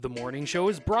The morning show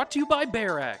is brought to you by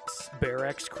BearX.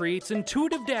 BearX creates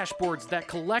intuitive dashboards that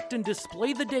collect and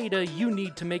display the data you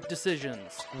need to make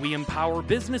decisions. We empower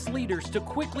business leaders to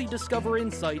quickly discover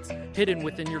insights hidden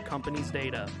within your company's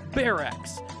data.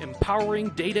 BearX, empowering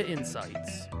data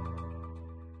insights.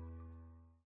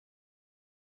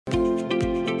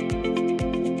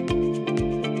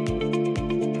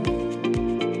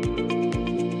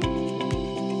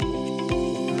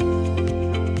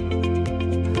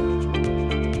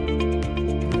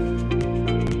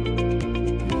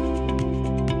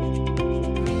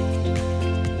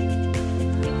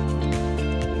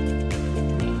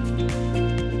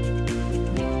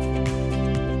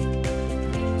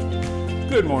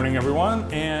 Good morning,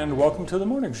 everyone, and welcome to the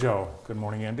morning show. Good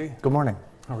morning, Andy. Good morning.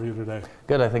 How are you today?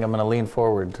 Good. I think I'm going to lean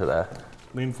forward today.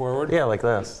 Lean forward? Yeah, like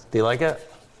this. Do you like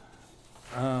it?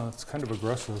 It's kind of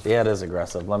aggressive. Yeah, it is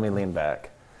aggressive. Let me lean back.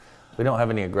 We don't have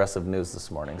any aggressive news this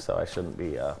morning, so I shouldn't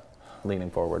be leaning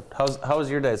forward. How was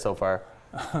your day so far?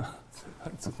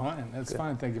 It's fine. It's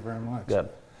fine. Thank you very much. Good.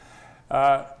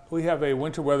 We have a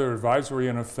winter weather advisory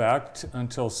in effect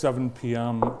until 7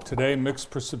 p.m. today. Mixed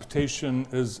precipitation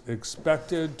is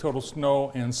expected. Total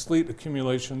snow and sleet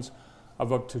accumulations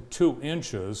of up to 2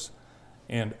 inches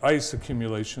and ice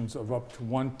accumulations of up to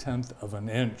 1/10 of an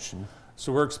inch.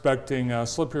 So we're expecting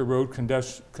slippery road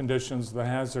conditions. The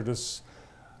hazardous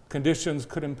conditions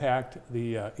could impact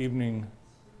the evening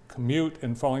commute,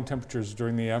 and falling temperatures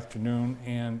during the afternoon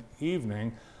and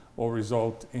evening will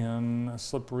result in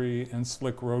slippery and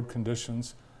slick road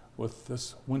conditions with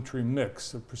this wintry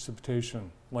mix of precipitation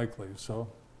likely. So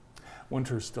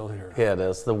winter is still here. Yeah, it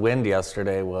is. The wind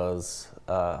yesterday was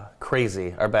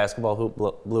crazy. Our basketball hoop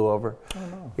blew over. Oh,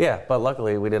 no. Yeah, but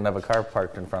luckily we didn't have a car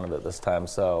parked in front of it this time,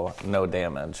 so no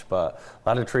damage. But a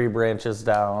lot of tree branches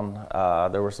down.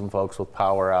 There were some folks with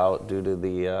power out due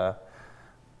to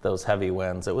those heavy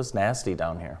winds. It was nasty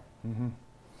down here. Mm-hmm.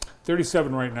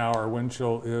 37 right now. Our wind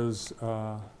chill is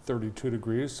 32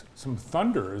 degrees. Some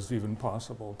thunder is even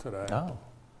possible today. Oh,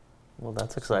 well,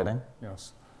 that's exciting.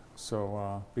 Yes.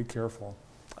 So be careful.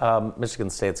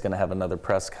 Michigan State's going to have another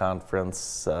press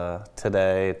conference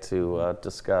today to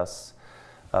discuss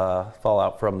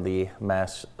fallout from the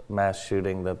mass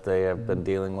shooting that they have been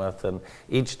dealing with. And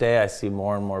each day I see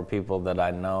more and more people that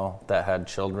I know that had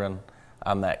children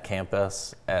on that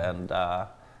campus. And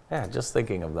yeah, just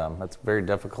thinking of them, it's very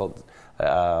difficult.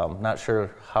 Not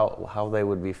sure how they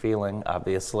would be feeling,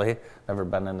 obviously. Never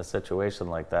been in a situation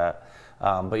like that.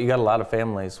 But you got a lot of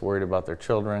families worried about their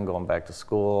children going back to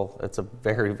school. It's a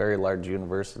very, very large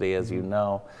university, as you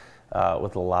know,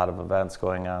 with a lot of events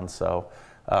going on. So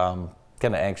kind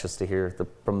of anxious to hear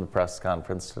from the press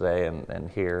conference today and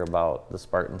hear about the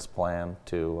Spartans' plan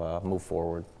to move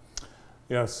forward.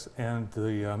 Yes, and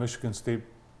the Michigan State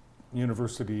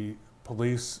University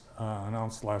Police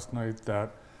announced last night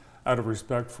that out of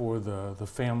respect for the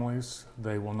families,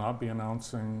 they will not be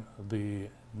announcing the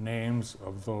names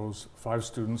of those 5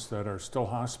 students that are still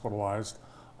hospitalized,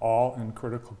 all in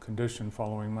critical condition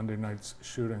following Monday night's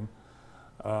shooting.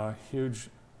 Huge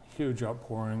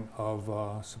outpouring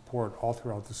of support all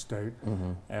throughout the state.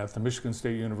 Mm-hmm. At the Michigan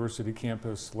State University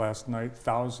campus last night,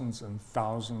 thousands and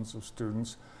thousands of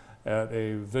students at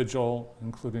a vigil,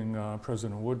 including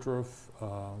President Woodruff,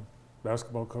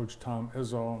 basketball coach Tom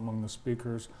Izzo among the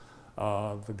speakers,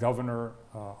 the governor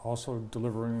also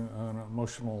delivering an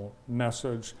emotional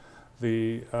message.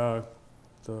 The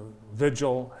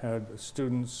vigil had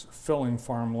students filling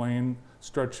Farm Lane,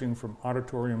 stretching from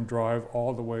Auditorium Drive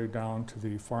all the way down to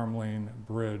the Farm Lane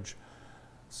Bridge.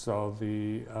 So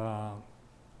the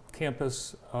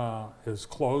campus is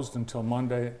closed until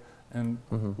Monday, and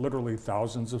literally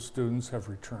thousands of students have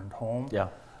returned home. Yeah.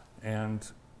 And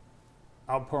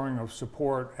outpouring of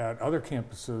support at other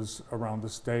campuses around the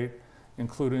state,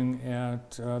 including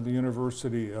at the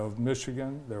University of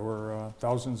Michigan. There were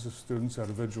thousands of students at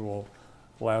a vigil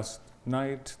last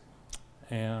night,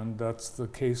 and that's the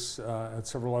case at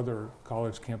several other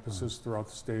college campuses throughout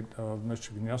the state of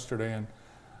Michigan yesterday. And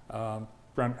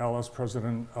Brent Ellis,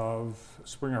 president of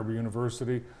Spring Arbor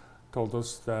University, told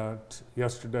us that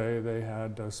yesterday they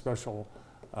had a special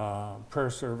prayer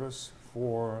service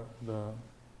for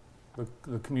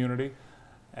the community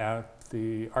at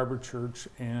the Arbor Church,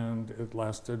 and it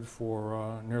lasted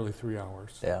for nearly 3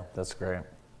 hours. Yeah, that's great.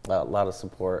 A lot of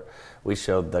support. We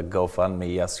showed the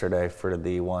GoFundMe yesterday for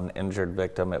the one injured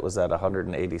victim. It was at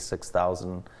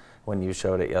 $186,000 when you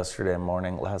showed it yesterday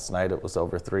morning. Last night it was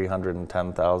over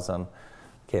 $310,000.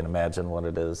 Can't imagine what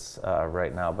it is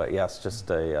right now, but yes,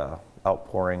 just a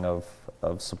outpouring of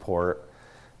support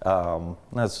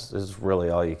That's is really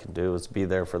all you can do is be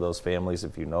there for those families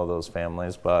if you know those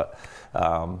families. But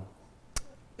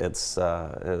it's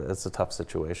a tough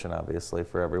situation, obviously,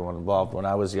 for everyone involved. When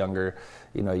I was younger,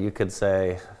 you could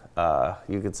say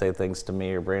things to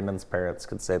me, or Brandon's parents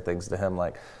could say things to him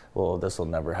like, "Well, this will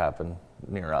never happen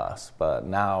near us." But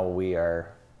now we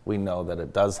know that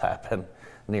it does happen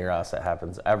near us. It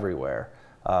happens everywhere.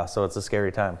 So it's a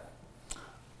scary time.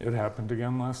 It happened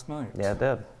again last night. Yeah, it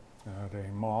did. At a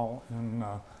mall in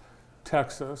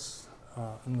Texas,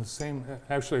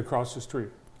 actually across the street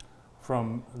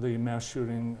from the mass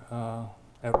shooting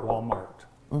at Walmart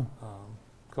a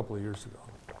couple of years ago.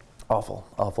 Awful,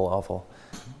 awful, awful.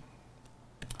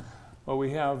 Well,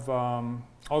 we have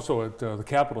also at the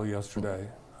Capitol yesterday,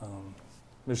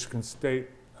 Michigan State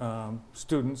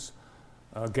students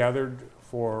gathered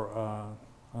for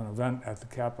an event at the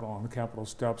Capitol, on the Capitol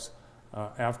steps.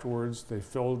 Afterwards, they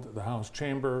filled the House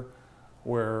chamber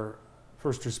where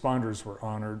first responders were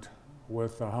honored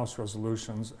with House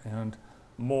resolutions, and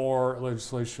more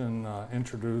legislation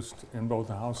introduced in both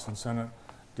the House and Senate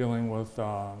dealing with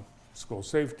school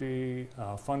safety,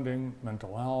 funding,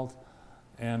 mental health,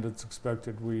 and it's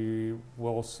expected we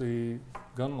will see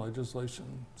gun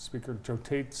legislation. Speaker Joe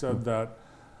Tate said that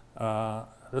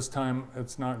this time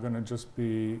it's not going to just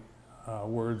be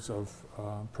words of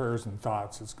prayers and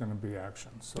thoughts, it's going to be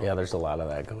action. So. Yeah, there's a lot of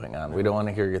that going on. We don't want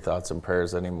to hear your thoughts and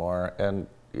prayers anymore. And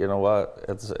you know what?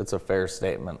 It's a fair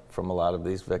statement from a lot of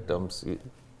these victims.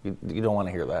 You don't want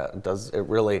to hear that.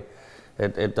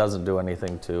 It doesn't do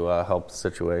anything to help the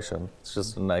situation. It's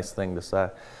just a nice thing to say.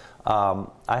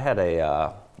 I had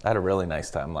a really nice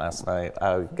time last night.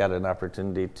 I got an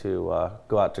opportunity to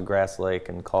go out to Grass Lake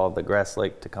and call the Grass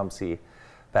Lake Tecumseh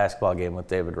basketball game with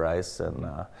David Rice, and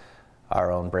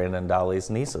our own Brandon Dolly's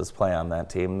nieces play on that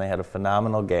team. They had a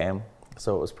phenomenal game,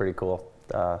 so it was pretty cool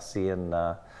seeing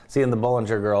the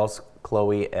Bollinger girls,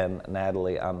 Chloe and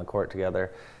Natalie, on the court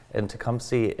together. And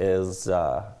Tecumseh is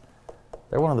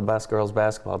they're one of the best girls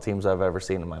basketball teams I've ever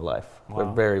seen in my life. Wow.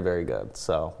 They're very, very good.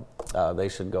 So they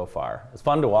should go far. It's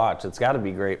fun to watch. It's got to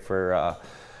be great for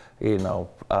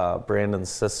Brandon's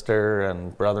sister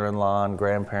and brother-in-law and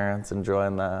grandparents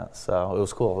enjoying that. So it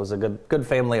was cool. It was a good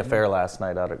family affair last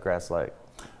night out at Grass Lake.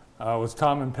 Was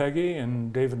Tom and Peggy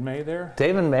and David May there?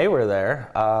 Dave and May were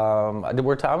there.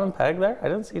 Were Tom and Peg there? I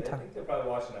didn't see Tom. I think they're probably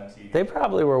watching on TV. They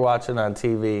probably were watching on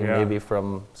TV, maybe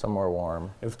from somewhere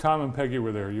warm. If Tom and Peggy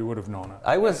were there, you would have known it.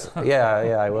 I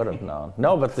would have known.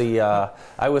 No, but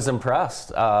I was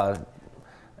impressed.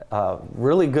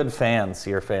 Really good fans,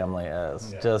 your family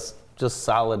is. Yeah. Just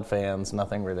solid fans,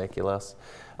 nothing ridiculous.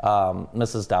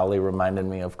 Mrs. Dowley reminded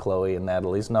me of Chloe and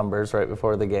Natalie's numbers right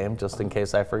before the game, just in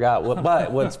case I forgot.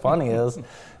 But what's funny is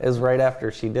right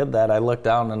after she did that, I looked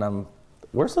down and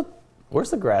where's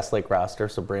the Grass Lake roster?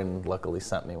 So Brandon luckily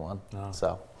sent me one.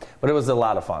 Oh. But it was a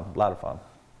lot of fun.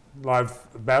 Live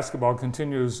basketball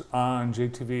continues on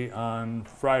JTV on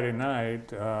Friday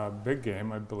night. Big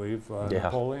game, I believe.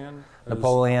 Napoleon.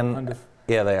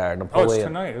 Yeah, they are.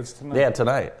 Napoleon. Oh, it's tonight. Yeah,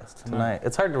 tonight. It's tonight.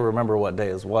 It's hard to remember what day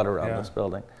is what around this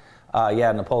building.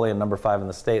 Napoleon, number 5 in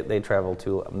the state. They travel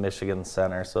to Michigan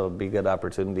Center, so it'd be a good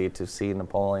opportunity to see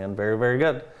Napoleon. Very, very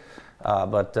good.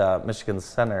 But Michigan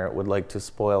Center would like to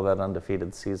spoil that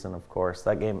undefeated season, of course.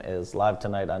 That game is live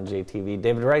tonight on JTV.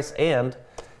 David Rice and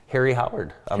Harry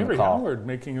Howard on the call. Harry Howard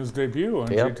making his debut on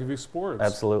JTV Sports.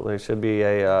 Absolutely. It should be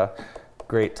a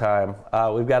great time.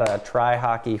 We've got a Try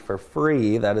Hockey for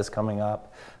Free that is coming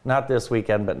up, not this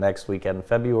weekend, but next weekend,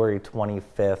 February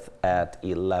 25th at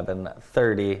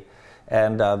 11:30.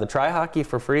 And the Try Hockey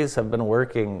for Frees have been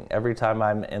working. Every time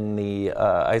I'm in the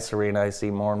ice arena, I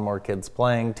see more and more kids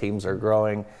playing. Teams are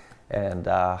growing, and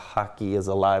hockey is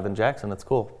alive in Jackson. It's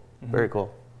cool. Mm-hmm. Very cool.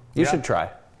 You should try.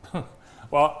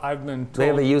 Well, I've been told they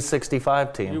have a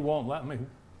U65 team. You won't let me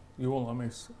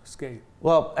skate.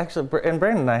 Well, actually, and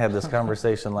Brandon and I had this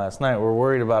conversation last night. We're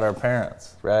worried about our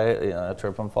parents, right? A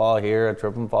trip and fall here, a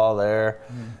trip and fall there.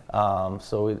 Mm-hmm.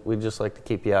 So we just like to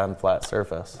keep you on flat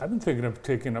surface. I've been thinking of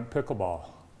taking up pickleball.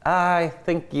 I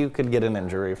think you could get an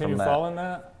injury from that. Can you fall in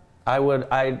that?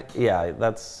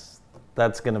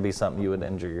 That's going to be something you would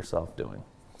injure yourself doing.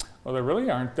 Well, there really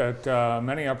aren't that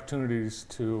many opportunities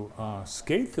to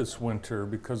skate this winter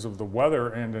because of the weather,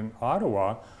 and in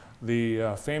Ottawa,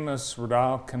 the famous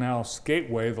Rideau Canal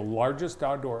Skateway, the largest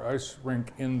outdoor ice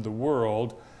rink in the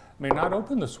world, may not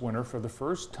open this winter for the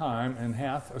first time in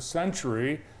half a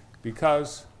century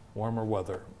because warmer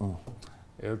weather.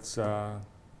 It's a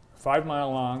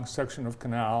 5-mile-long section of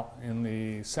canal in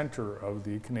the center of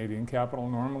the Canadian capital.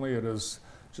 Normally it is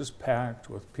just packed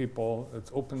with people. It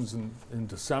opens in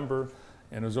December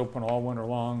and is open all winter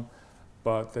long.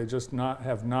 but they just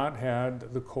have not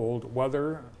had the cold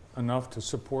weather enough to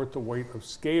support the weight of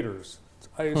skaters. It's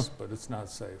ice, but it's not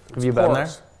safe. Have you been there?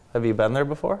 Have you been there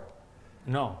before?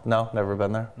 No. No, never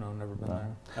been there? No, never been there.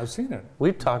 I've seen it.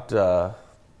 We've talked on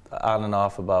and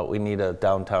off about we need a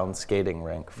downtown skating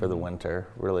rink for the winter.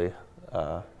 Really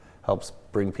helps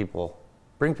bring people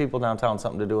downtown,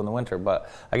 something to do in the winter. But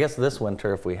I guess this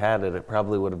winter, if we had it, it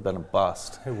probably would have been a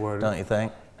bust. It would. Don't you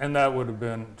think? And that would have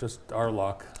been just our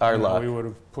luck. Our luck. We would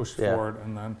have pushed Yeah. forward,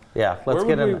 and then Yeah, let's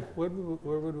get in. where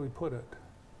would we put it?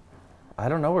 I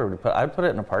don't know where to put. I'd put it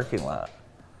in a parking lot.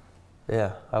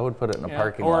 Yeah, I would put it in a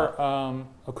parking lot. Or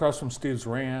across from Steve's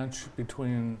Ranch,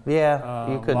 between Yeah,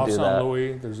 you could La do San that.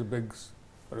 Louis. There's a big,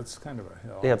 but it's kind of a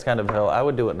hill. Yeah, it's kind of a hill. I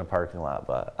would do it in a parking lot,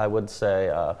 but I would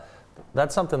say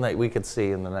that's something that we could see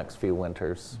in the next few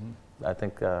winters. I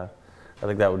think that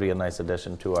would be a nice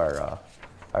addition to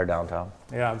our downtown.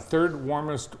 Yeah, the third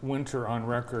warmest winter on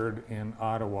record in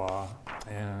Ottawa,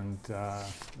 and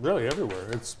really everywhere.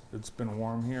 It's been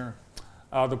warm here.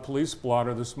 The police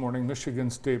blotter this morning, Michigan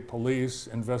State Police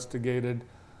investigated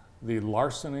the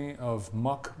larceny of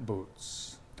muck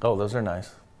boots. Oh, those are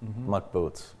nice. Muck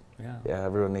boots. Yeah. Yeah,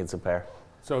 everyone needs a pair.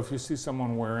 So if you see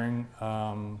someone wearing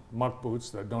muck boots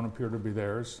that don't appear to be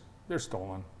theirs, they're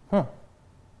stolen.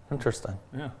 Interesting.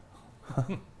 Yeah.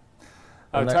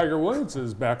 And Tiger Woods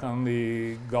is back on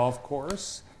the golf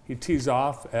course. He tees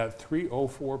off at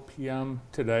 3:04 p.m.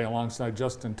 today alongside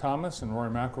Justin Thomas and Rory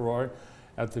McIlroy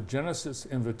at the Genesis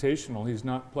Invitational. He's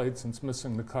not played since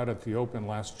missing the cut at the Open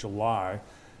last July,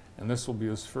 and this will be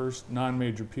his first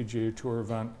non-major PGA Tour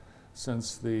event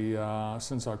since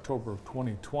October of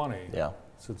 2020. Yeah.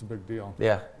 So it's a big deal.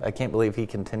 Yeah, I can't believe he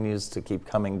continues to keep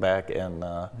coming back and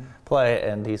play,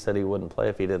 and he said he wouldn't play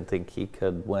if he didn't think he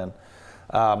could win.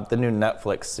 The new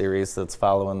Netflix series that's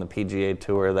following the PGA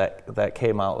Tour that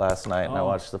came out last night, and I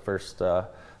watched the first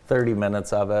 30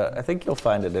 minutes of it. I think you'll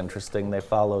find it interesting. They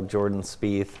follow Jordan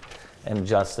Spieth and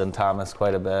Justin Thomas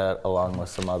quite a bit, along with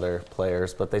some other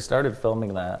players. But they started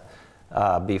filming that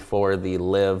before the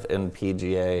LIV and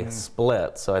PGA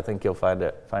split, so I think you'll find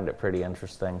it pretty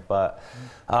interesting. But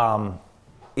at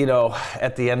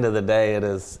the end of the day,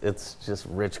 it's just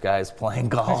rich guys playing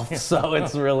golf. So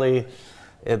it's really.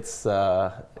 There's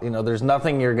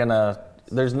nothing you're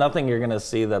gonna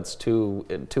see that's too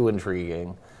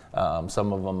intriguing.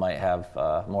 Some of them might have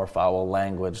more foul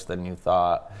language than you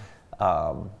thought,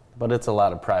 but it's a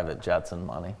lot of private jets and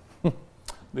money.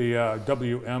 The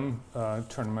WM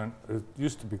tournament, it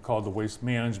used to be called the Waste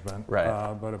Management,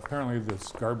 right? But apparently this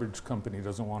garbage company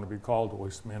doesn't want to be called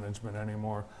Waste Management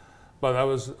anymore. But that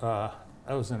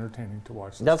was entertaining to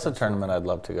watch. That's a tournament I'd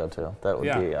love to go to. That would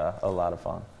be a lot of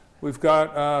fun. We've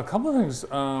got a couple of things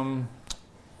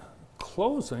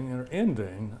closing or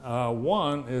ending.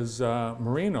 One is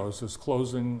Marinos is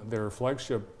closing their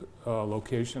flagship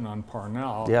location on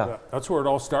Parnell. Yeah. That's where it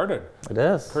all started. It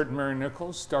is. Kurt and Mary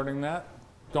Nichols starting that.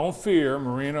 Don't fear,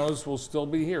 Marinos will still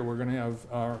be here. We're going to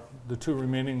have the two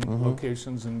remaining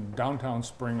locations in downtown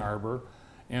Spring Arbor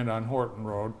and on Horton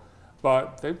Road.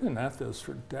 But they've been at this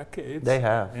for decades. They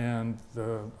have. And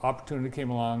the opportunity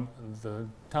came along. The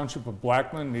Township of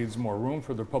Blackman needs more room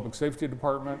for their public safety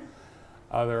department.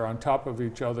 They're on top of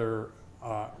each other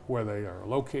where they are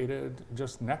located,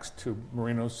 just next to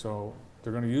Marinos. So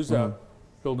they're going to use that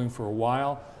building for a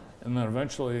while. And then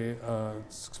eventually,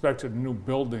 it's expected a new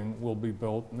building will be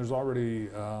built. And there's already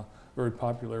very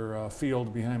popular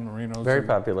field behind Marinos. Very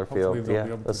popular field,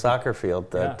 yeah. The soccer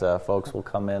field that folks will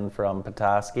come in from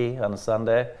Petoskey on a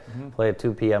Sunday, play a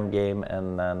 2 p.m. game,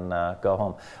 and then go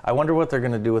home. I wonder what they're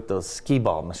going to do with those skee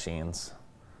ball machines.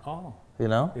 Oh.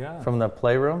 Yeah. From the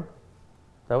playroom.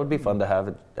 That would be fun to have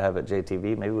at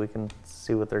JTV. Maybe we can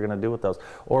see what they're going to do with those.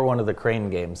 Or one of the crane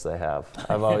games they have.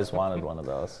 I've always wanted one of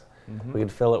those. We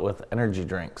could fill it with energy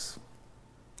drinks.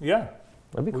 Yeah.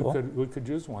 That'd be cool. We could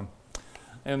use one.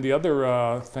 And the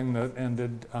other thing that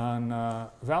ended on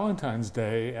Valentine's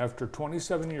Day, after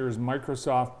 27 years,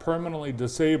 Microsoft permanently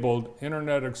disabled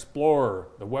Internet Explorer,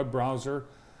 the web browser.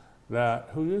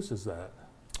 Who uses that?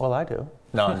 Well, I do.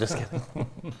 No, I'm just kidding.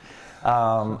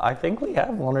 I think we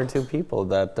have one or two people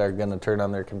that are going to turn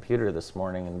on their computer this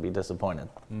morning and be disappointed.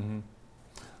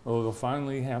 Well, they'll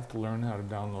finally have to learn how to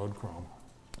download Chrome.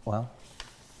 Well,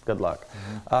 good luck.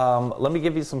 Let me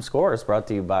give you some scores brought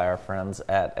to you by our friends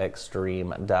at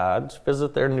Extreme Dodge.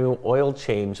 Visit their new oil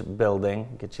change building.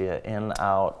 Get you in,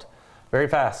 out very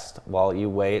fast while you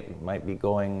wait. You might be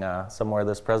going somewhere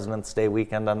this President's Day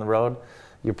weekend on the road.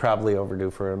 You're probably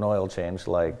overdue for an oil change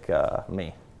like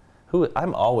me.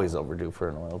 I'm always overdue for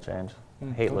an oil change.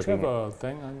 I hate Don't looking you have a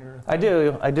thing on your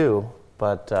thing? I do.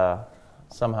 But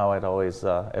Somehow it always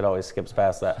skips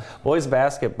past that. Boys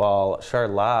basketball,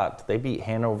 Charlotte, they beat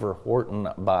Hanover Horton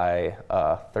by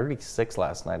 36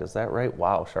 last night. Is that right?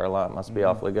 Wow, Charlotte must be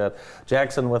awfully good.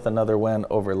 Jackson with another win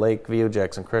over Lakeview.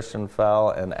 Jackson Christian fell,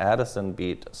 and Addison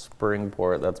beat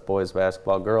Springport. That's boys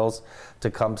basketball. Girls,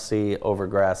 Tecumseh over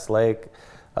Grass Lake.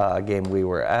 Game we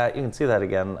were at. You can see that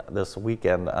again this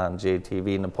weekend on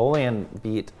JTV. Napoleon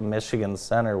beat Michigan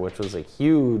Center, which was a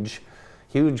huge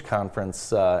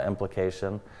conference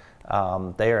implication.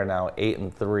 They are now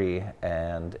 8-3,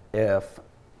 and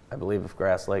I believe if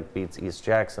Grass Lake beats East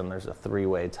Jackson, there's a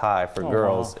 3-way tie for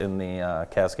girls in the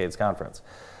Cascades Conference.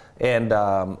 And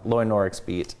Loy Norix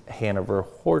beat Hanover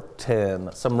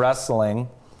Horton. Some wrestling.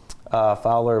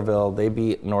 Fowlerville, they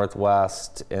beat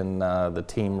Northwest in the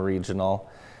team regional.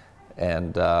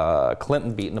 And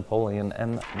Clinton beat Napoleon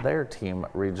and their team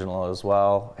regional as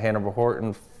well. Hanover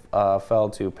Horton fell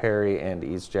to Perry, and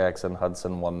East Jackson.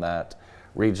 Hudson won that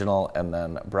regional, and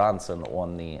then Bronson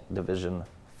won the Division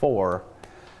IV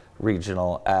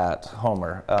regional at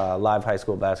Homer. Live high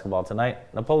school basketball tonight.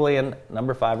 Napoleon,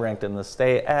 number 5 ranked in the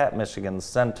state at Michigan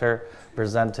Center,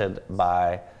 presented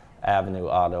by Avenue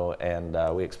Auto,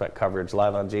 and we expect coverage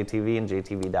live on JTV and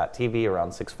JTV.tv around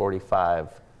 6:45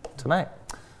 tonight.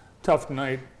 Tough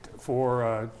night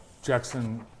for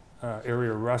Jackson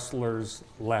area wrestlers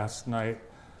last night.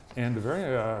 And a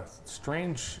very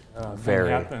strange thing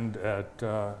happened at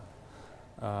the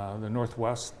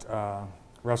Northwest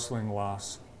wrestling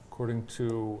loss. According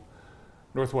to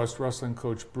Northwest wrestling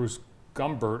coach Bruce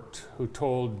Gumbert, who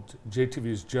told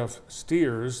JTV's Jeff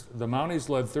Steers, the Mounties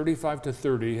led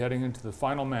 35-30 heading into the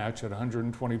final match at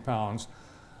 120 pounds.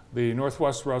 The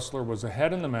Northwest wrestler was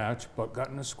ahead in the match, but got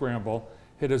in a scramble,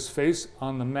 hit his face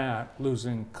on the mat,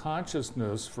 losing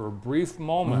consciousness for a brief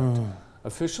moment.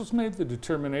 Officials made the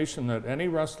determination that any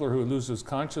wrestler who loses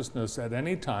consciousness at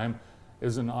any time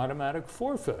is an automatic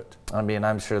forfeit. I mean,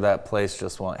 I'm sure that place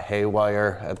just went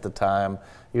haywire at the time.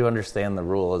 You understand the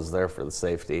rule is there for the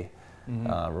safety.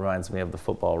 Reminds me of the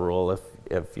football rule.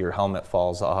 If your helmet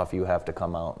falls off, you have to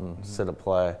come out and sit a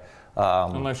play.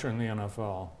 Unless you're in the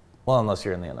NFL. Well, unless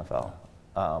you're in the NFL.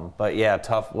 But yeah,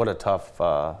 tough. What a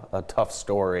tough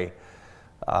story.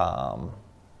 I'm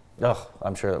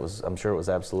sure it was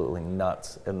absolutely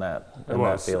nuts in that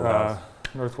field house.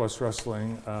 Northwest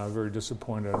Wrestling very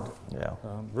disappointed. Yeah.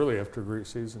 Really after a great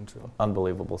season too.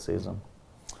 Unbelievable season.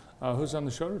 Who's on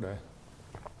the show today?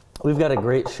 We've got a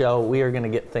great show. We are going to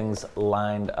get things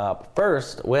lined up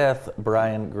first with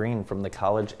Brian Green from the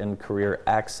College and Career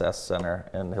Access Center,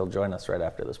 and he'll join us right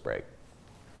after this break.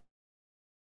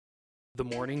 The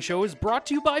morning show is brought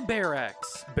to you by BearX.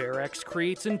 BearX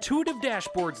creates intuitive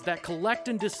dashboards that collect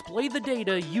and display the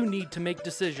data you need to make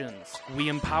decisions. We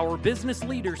empower business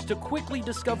leaders to quickly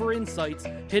discover insights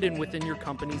hidden within your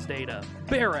company's data.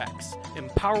 BearX,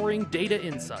 empowering data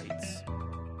insights.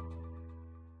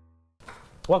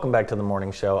 Welcome back to the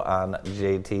morning show on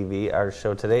JTV. Our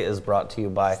show today is brought to you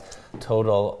by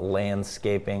Total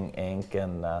Landscaping, Inc.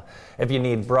 And if you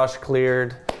need brush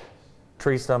cleared,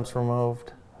 tree stumps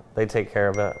removed, they take care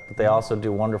of it. But they also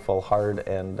do wonderful hard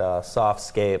and soft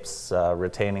scapes,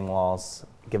 retaining walls.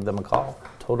 Give them a call.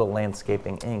 Total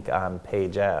Landscaping, Inc. on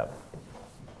Page Ave.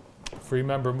 Free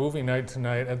member movie night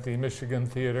tonight at the Michigan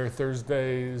Theater.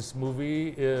 Thursday's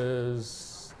movie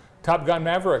is Top Gun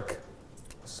Maverick.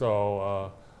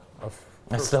 So,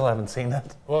 I still haven't seen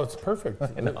it. Well, it's perfect.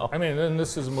 I know. I mean, and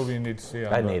this is a movie you need to see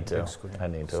on the big screen. I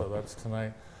need to. So that's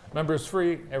tonight. Members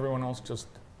free. Everyone else just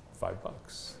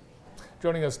 $5.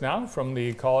 Joining us now from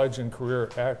the College and Career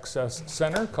Access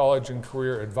Center, College and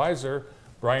Career Advisor,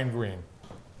 Brian Green.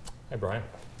 Hi, Brian.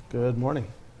 Good morning.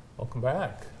 Welcome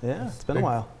back. Yeah, it's been a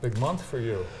while. Big month for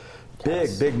you.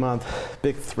 Big month.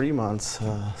 Big 3 months,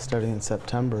 starting in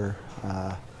September.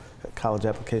 College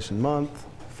application month,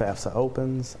 FAFSA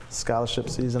opens, scholarship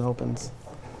season opens.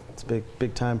 It's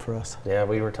big time for us. Yeah,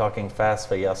 we were talking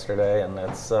FAFSA yesterday, and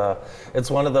it's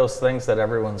one of those things that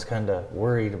everyone's kind of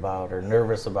worried about or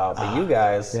nervous about. But you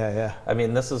guys, yeah. I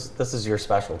mean, this is your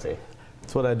specialty.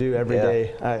 It's what I do every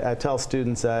day. I tell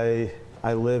students I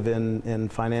live in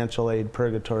financial aid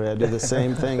purgatory. I do the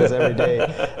same things every day,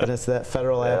 and it's that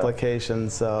federal application.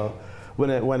 So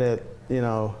when it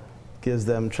gives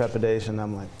them trepidation,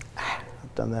 I'm like,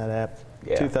 I've done that app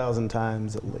 2,000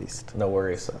 times at least. No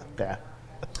worries. So, yeah.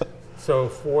 So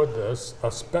for this, a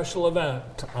special event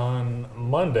on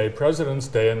Monday, President's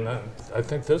Day, and I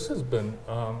think this has been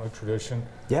a tradition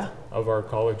Yeah. of our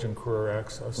College and Career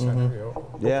Access Center. You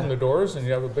Yeah. open the doors and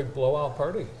you have a big blowout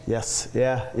party. Yes,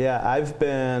 yeah. I've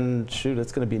been,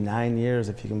 it's going to be 9 years,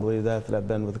 if you can believe that I've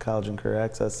been with the College and Career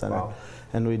Access Center. Wow.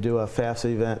 And we do a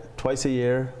FAFSA event twice a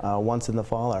year, once in the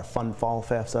fall, our Fun Fall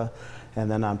FAFSA,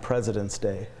 and then on President's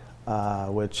Day,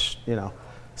 which,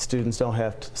 students don't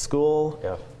have school.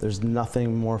 Yeah. There's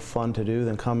nothing more fun to do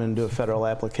than come and do a federal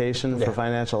application for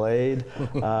financial aid.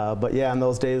 But yeah, on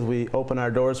those days we open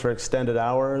our doors for extended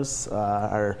hours.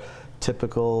 Our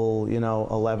typical,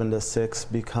 11 to 6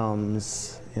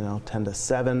 becomes, 10 to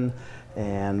 7.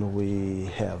 And we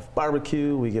have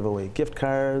barbecue, we give away gift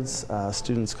cards.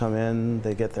 Students come in,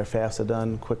 they get their FAFSA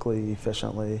done quickly,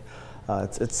 efficiently.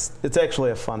 It's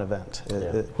actually a fun event.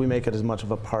 We make it as much of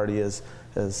a party as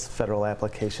federal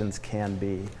applications can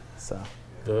be. So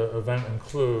The event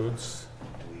includes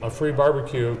a free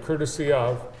barbecue courtesy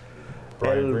of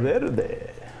Brian El Green. Verde,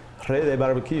 Rey de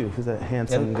Barbecue. Who's that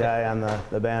handsome guy on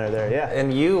the banner there? Yeah.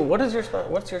 And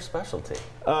what's your specialty?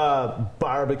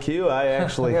 Barbecue. I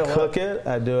actually cook it.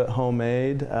 I do it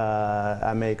homemade.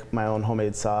 I make my own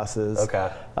homemade sauces.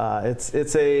 Okay.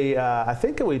 It's a. I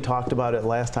think we talked about it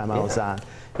last time I was on.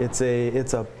 It's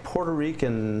a Puerto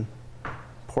Rican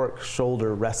pork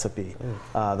shoulder recipe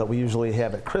that we usually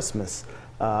have at Christmas,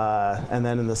 and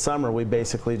then in the summer we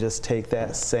basically just take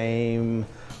that same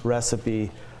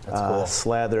recipe. Cool.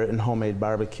 Slather it in homemade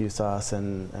barbecue sauce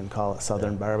and call it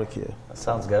Southern barbecue. That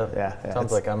sounds good. Yeah,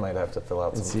 Sounds like I might have to fill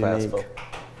out some unique. FAFSA.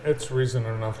 It's reason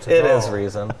enough to It go. is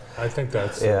reason. I think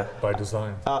that's by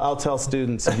design. I'll tell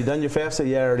students, have you done your FAFSA?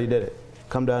 Yeah, I already did it.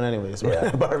 Come down anyways. We're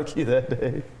gonna barbecue that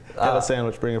day. Have a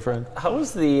sandwich, bring a friend. How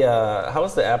was the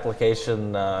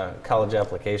application, college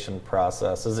application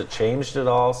process? Has it changed at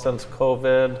all since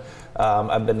COVID?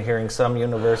 I've been hearing some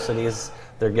universities,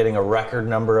 they're getting a record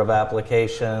number of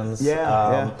applications.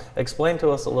 Explain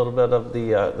to us a little bit of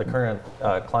the current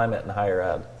climate in higher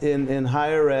ed. In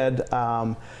higher ed,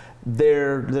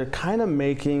 they're kind of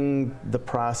making the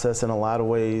process in a lot of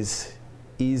ways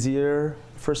easier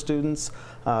for students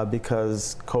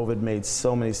because COVID made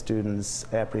so many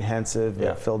students apprehensive.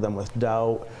 It filled them with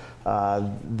doubt.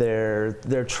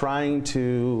 They're trying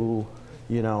to,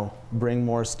 bring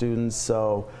more students.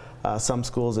 So some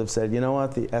schools have said, you know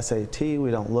what, the SAT, we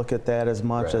don't look at that as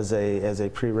much as a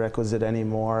prerequisite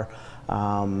anymore. A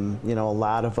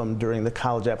lot of them during the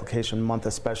college application month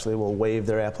especially will waive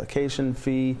their application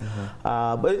fee.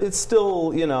 But it's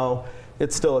still,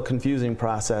 it's still a confusing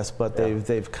process, but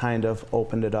they've kind of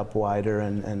opened it up wider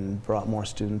and brought more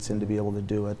students in to be able to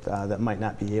do it that might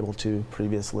not be able to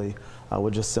previously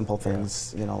with just simple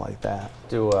things, like that.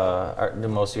 Do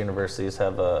most universities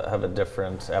have a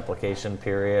different application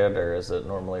period, or is it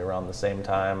normally around the same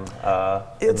time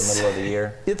in the middle of the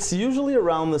year? It's usually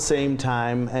around the same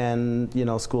time, and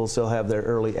schools still have their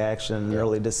early action,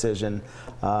 early decision.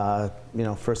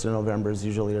 1st of November is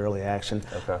usually early action.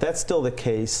 Okay. That's still the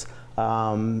case.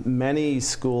 Many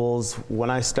schools, when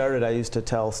I started, I used to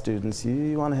tell students,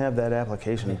 you want to have that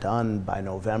application done by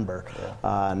November.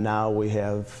 Now we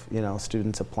have,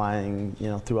 students applying,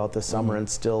 throughout the summer and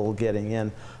still getting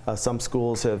in. Some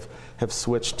schools have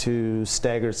switched to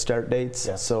staggered start dates.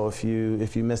 So if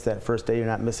you miss that first day, you're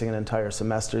not missing an entire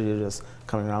semester. You're just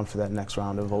coming around for that next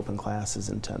round of open classes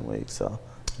in 10 weeks. So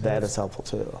that is helpful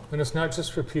too. And it's not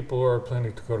just for people who are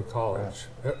planning to go to college.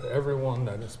 Everyone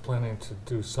that is planning to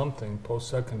do something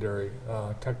post-secondary,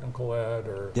 technical ed,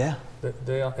 or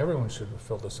everyone should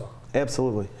fill this out.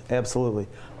 Absolutely.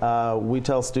 We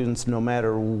tell students no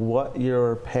matter what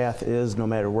your path is, no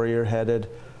matter where you're headed,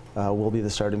 we'll be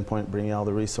the starting point, bringing all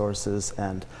the resources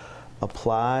and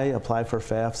apply for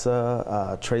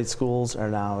FAFSA. Trade schools are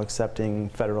now accepting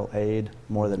federal aid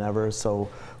more than ever, so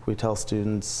we tell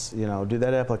students, do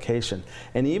that application.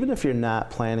 And even if you're not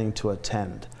planning to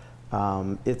attend,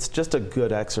 it's just a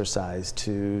good exercise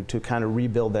to kind of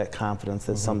rebuild that confidence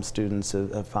that some students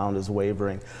have found is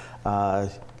wavering.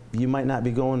 You might not be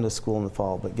going to school in the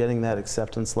fall, but getting that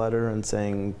acceptance letter and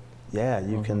saying,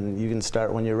 you can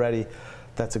start when you're ready,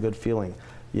 that's a good feeling.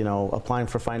 Applying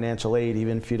for financial aid,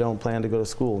 even if you don't plan to go to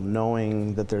school,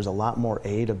 knowing that there's a lot more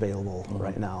aid available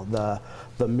right now.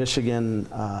 The Michigan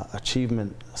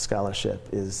Achievement Scholarship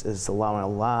is allowing a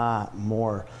lot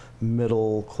more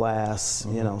middle class,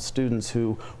 students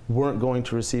who weren't going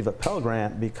to receive a Pell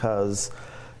Grant because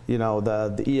you know,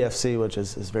 the EFC, which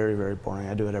is very, very boring.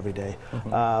 I do it every day.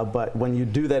 But when you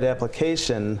do that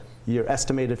application, your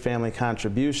estimated family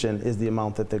contribution is the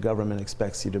amount that the government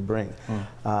expects you to bring.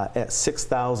 At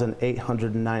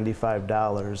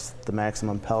 $6,895, the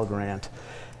maximum Pell Grant,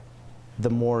 the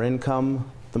more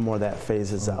income, the more that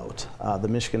phases out. The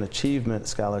Michigan Achievement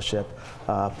Scholarship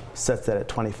sets that at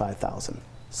 $25,000.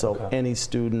 So any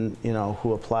student, you know,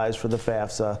 who applies for the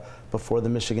FAFSA before the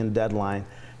Michigan deadline,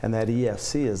 and that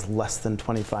EFC is less than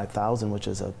 $25,000, which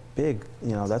is a big,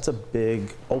 you know, that's a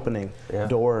big opening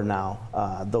door now.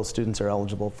 Those students are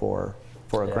eligible for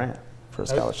a grant, for a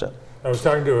scholarship. I was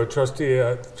talking to a trustee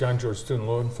at John George Student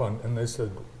Loan Fund, and they said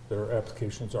their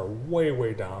applications are way,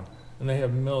 way down, and they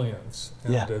have millions.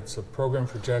 And it's a program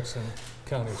for Jackson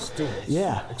County students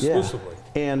exclusively.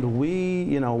 And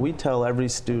we tell every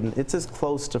student it's as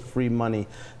close to free money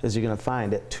as you're going to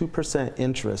find at 2%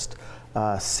 interest.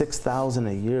 $6,000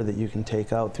 a year that you can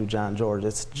take out through John George.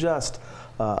 It's just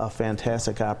a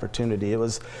fantastic opportunity. It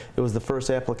was the first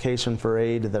application for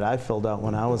aid that I filled out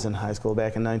when I was in high school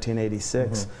back in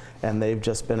 1986, and they've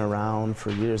just been around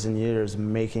for years and years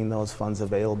making those funds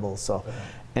available. So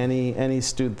any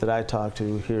student that I talk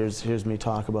to hears me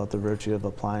talk about the virtue of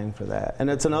applying for that. And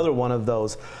it's another one of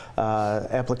those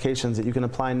applications that you can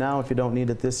apply now. If you don't need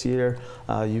it this year,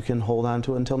 you can hold on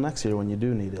to it until next year when you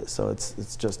do need it. So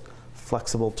it's just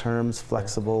flexible terms,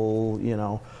 flexible, you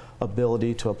know,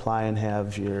 ability to apply and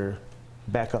have your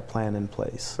backup plan in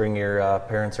place. Bring your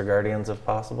parents or guardians if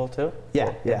possible too?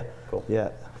 Cool.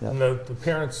 And the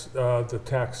parents, the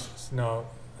taxes, now,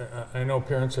 I know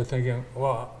parents are thinking,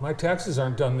 well, my taxes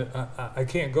aren't done, I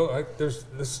can't go,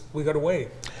 we gotta wait.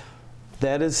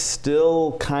 That is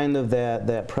still kind of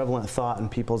that prevalent thought in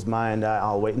people's mind.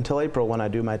 I'll wait until April when I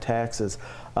do my taxes.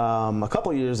 A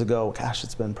couple years ago, gosh,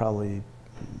 it's been probably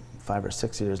 5 or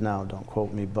 6 years now, don't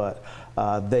quote me, but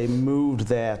they moved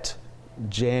that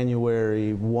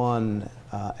January 1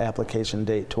 application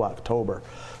date to October.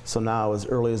 So now as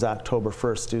early as October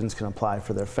 1st, students can apply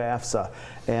for their FAFSA.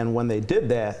 And when they did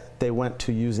that, they went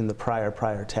to using the prior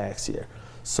tax year.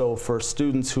 So for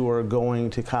students who are going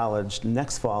to college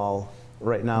next fall,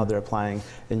 right now they're applying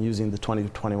and using the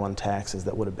 2021 taxes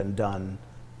that would have been done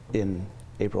in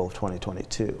April of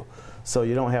 2022. So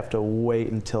you don't have to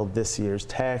wait until this year's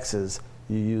taxes.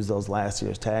 You use those last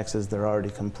year's taxes, they're already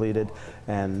completed,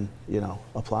 and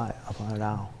apply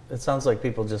now. It sounds like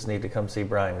people just need to come see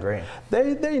Brian Green.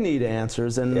 They need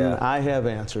answers, and I have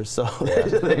answers, so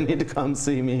they need to come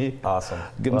see me. Awesome.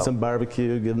 Give them some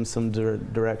barbecue, give them some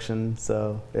direction.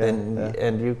 So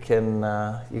and you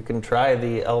can try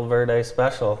the El Verde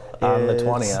special on the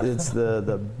 20th. It's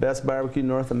the best barbecue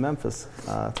north of Memphis.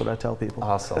 That's what I tell people.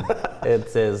 Awesome.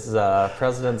 It is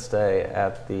President's Day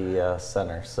at the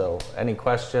center. So any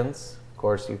questions? Of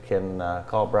course, you can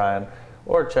call Brian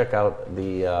or check out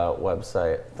the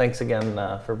website. Thanks again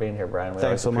for being here, Brian.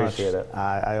 Thanks so much. Appreciate it.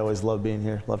 I always love being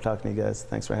here. Love talking to you guys.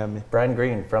 Thanks for having me. Brian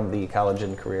Green from the College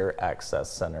and Career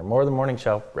Access Center. More of the morning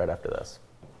show right after this.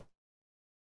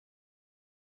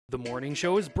 The morning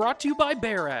show is brought to you by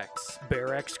BearX.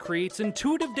 BearX creates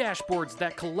intuitive dashboards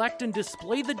that collect and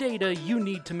display the data you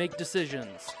need to make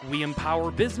decisions. We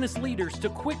empower business leaders to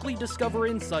quickly discover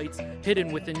insights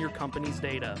hidden within your company's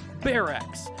data.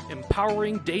 BearX,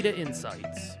 empowering data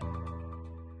insights.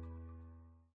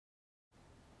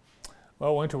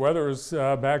 Well, winter weather is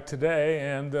back today,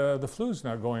 and the flu's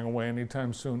not going away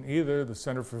anytime soon either. The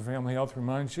Center for Family Health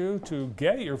reminds you to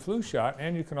get your flu shot,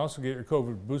 and you can also get your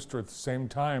COVID booster at the same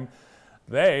time.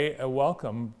 They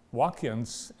welcome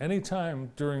walk-ins anytime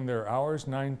during their hours,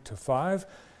 9 to 5.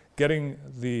 Getting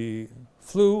the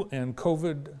flu and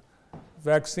COVID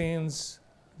vaccines,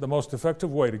 the most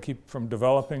effective way to keep from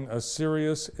developing a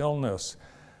serious illness.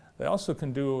 They also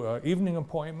can do evening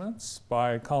appointments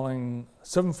by calling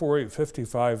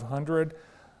 748-5500.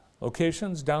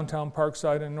 Locations, downtown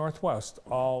Parkside and Northwest,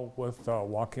 all with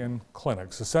walk-in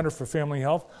clinics. The Center for Family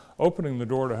Health opening the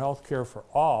door to health care for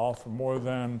all for more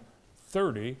than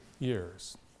 30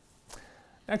 years.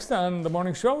 Next on the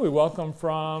morning show, we welcome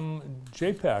from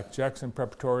JPAC, Jackson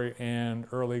Preparatory and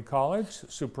Early College,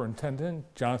 Superintendent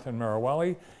Jonathan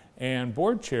Marawelli and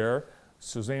Board Chair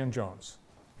Suzanne Jones.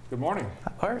 Good morning.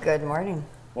 Good morning.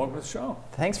 Welcome to the show.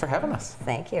 Thanks for having us.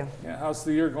 Thank you. Yeah, how's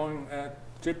the year going at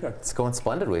JPAC? It's going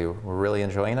splendidly. We're really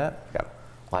enjoying it. We've got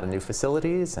a lot of new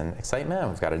facilities and excitement.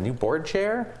 We've got a new board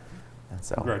chair. And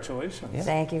so, congratulations. Yeah.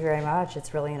 Thank you very much.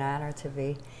 It's really an honor to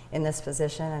be in this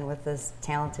position and with this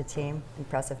talented team,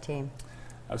 impressive team.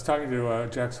 I was talking to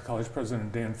Jackson College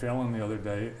President Dan Phelan the other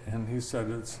day, and he said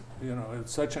it's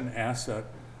such an asset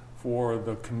for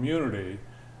the community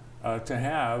to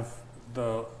have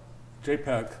the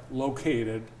JPEC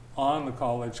located on the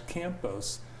college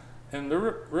campus. And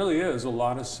there really is a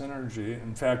lot of synergy.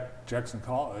 In fact, Jackson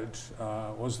College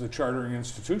was the chartering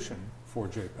institution for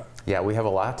JPEC. Yeah, we have a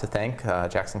lot to thank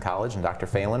Jackson College and Dr.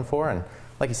 Phelan for. And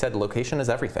like you said, location is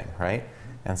everything, right?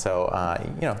 And so,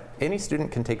 any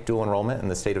student can take dual enrollment in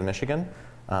the state of Michigan.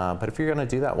 But if you're going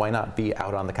to do that, why not be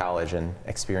out on the college and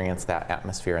experience that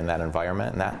atmosphere and that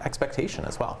environment and that expectation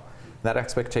as well? That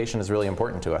expectation is really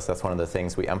important to us. That's one of the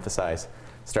things we emphasize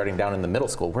starting down in the middle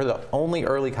school. We're the only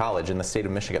early college in the state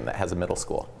of Michigan that has a middle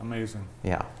school. Amazing.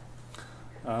 Yeah.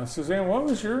 Suzanne, what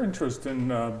was your interest in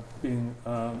being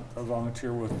a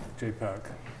volunteer with JPEC?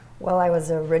 Well, I was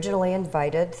originally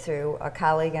invited through a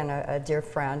colleague and a dear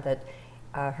friend that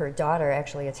her daughter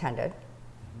actually attended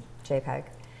JPEC,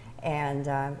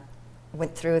 and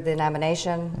went through the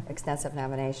nomination, extensive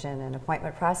nomination and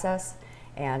appointment process,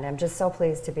 and I'm just so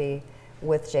pleased to be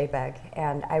with JPEC.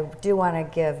 And I do want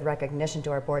to give recognition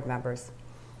to our board members.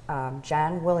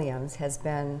 John Williams has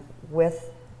been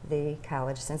with the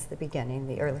college since the beginning,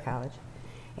 the early college,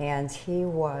 and he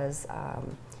was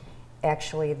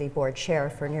actually the board chair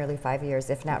for nearly 5 years,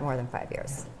 if not more than 5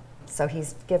 years. So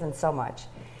he's given so much.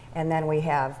 And then we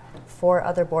have 4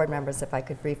 other board members, if I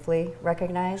could briefly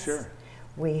recognize. Sure.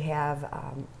 We have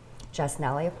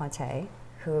Jasnelli Aponte,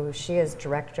 who she is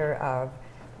Director of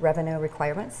Revenue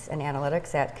Requirements and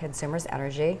Analytics at Consumers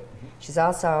Energy. She's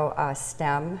also a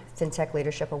STEM FinTech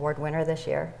Leadership Award winner this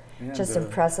year. And just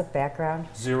impressive background.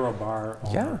 Zero Bar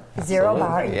owner. Yeah. Zero absolutely.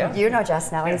 Bar, Yeah. you know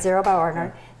Jasnelli, Yeah. Zero Bar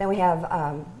owner. Then we have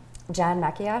John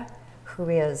Macchia, who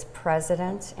is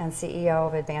President and CEO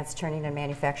of Advanced Turning and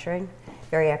Manufacturing,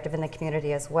 very active in the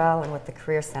community as well and with the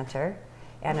Career Center.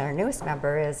 And our newest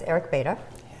member is Eric Beta.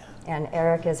 And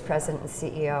Eric is President and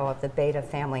CEO of the Beta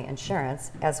Family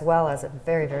Insurance, as well as a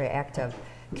very, very active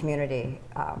community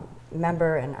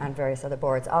member and on various other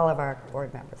boards. All of our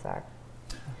board members are.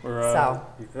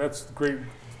 That's a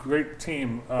great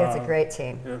team. It's a great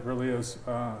team. It really is.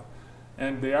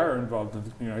 And they are involved in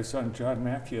the community. I saw John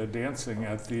Macchia dancing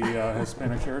at the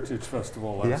Hispanic Heritage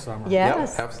Festival last summer.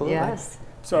 Yes, Yep, absolutely. yes.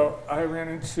 So I ran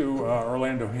into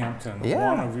Orlando Hampton,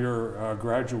 Yeah. one of your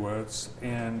graduates,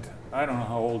 and I don't know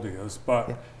how old he is,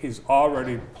 but he's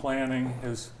already planning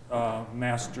his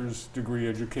master's degree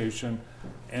education,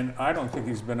 and I don't think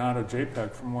he's been out of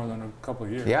JPEC for more than a couple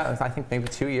of years. Yeah, I think maybe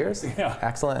 2 years. Yeah.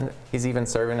 Excellent. He's even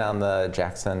serving on the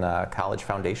Jackson College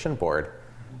Foundation Board.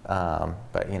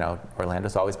 But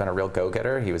Orlando's always been a real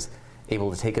go-getter. He was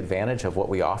able to take advantage of what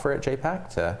we offer at JPEC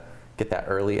to get that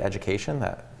early education,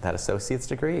 that associate's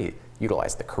degree. He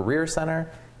utilized the Career Center.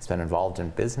 He's been involved in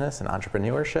business and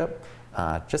entrepreneurship.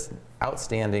 Just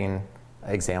outstanding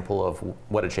example of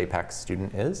what a JPEC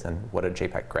student is and what a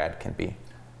JPEC grad can be.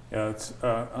 Yeah, it's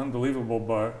unbelievable,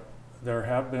 but there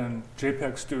have been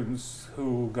JPEC students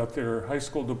who got their high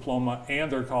school diploma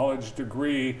and their college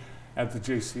degree at the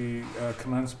JC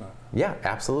commencement. Yeah,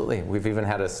 absolutely. We've even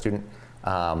had a student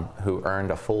who earned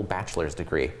a full bachelor's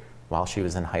degree while she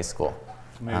was in high school.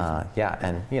 Amazing. Yeah,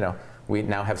 and we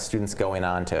now have students going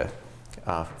on to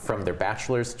from their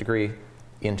bachelor's degree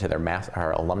into their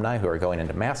our alumni who are going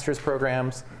into master's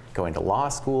programs, going to law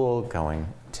school, going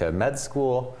to med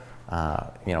school.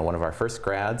 One of our first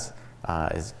grads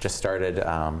is just started,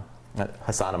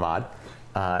 Hassan Ahmad.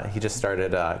 He just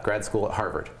started grad school at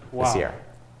Harvard this year.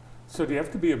 So do you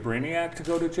have to be a brainiac to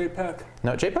go to JPEC?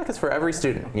 No, JPEC is for every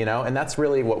student, and that's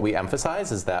really what we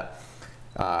emphasize is that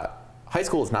high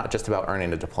school is not just about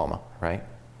earning a diploma, right?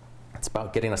 It's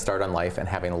about getting a start on life and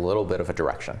having a little bit of a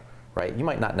direction, right? You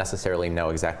might not necessarily know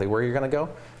exactly where you're going to go,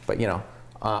 but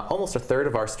almost a third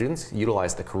of our students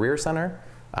utilize the Career Center.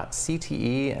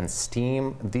 CTE and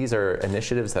STEAM, these are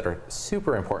initiatives that are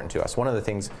super important to us. One of the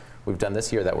things we've done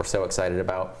this year that we're so excited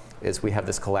about is we have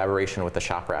this collaboration with the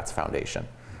Shop Rats Foundation.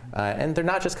 And they're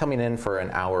not just coming in for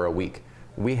an hour a week.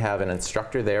 We have an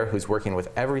instructor there who's working with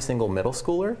every single middle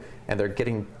schooler, and they're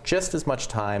getting just as much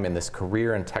time in this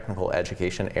career and technical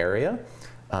education area,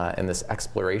 in this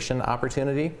exploration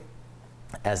opportunity,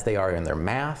 as they are in their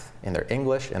math, in their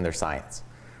English, and their science.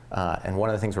 And one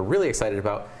of the things we're really excited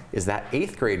about is that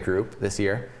 8th grade group this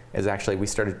year is actually, we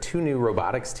started 2 new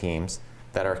robotics teams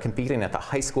that are competing at the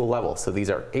high school level. So these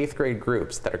are 8th grade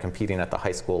groups that are competing at the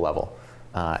high school level.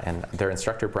 And their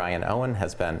instructor, Brian Owen,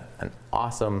 has been an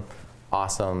awesome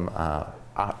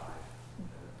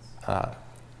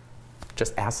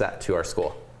just asset to our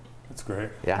school. That's great.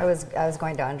 Yeah. I was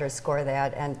going to underscore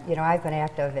that, and I've been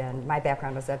active in, my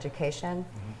background was education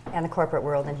and the corporate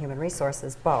world and human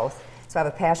resources, both. So I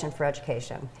have a passion for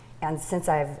education. And since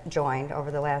I've joined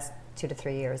over the last 2 to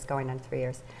 3 years, going on 3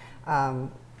 years,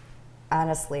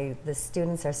 honestly, the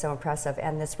students are so impressive,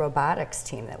 and this robotics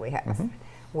team that we have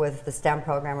with the STEM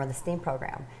program or the STEAM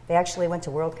program. They actually went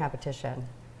to world competition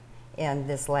in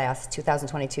this last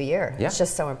 2022 year. Yeah. It's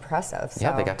just so impressive. So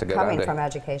Yeah, they got to go down coming to- from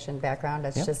education background,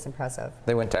 it's just impressive.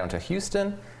 They went down to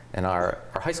Houston, and our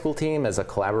high school team is a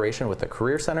collaboration with the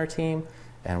Career Center team,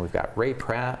 and we've got Ray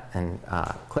Pratt and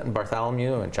Clinton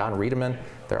Bartholomew and John Riedemann.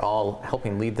 They're all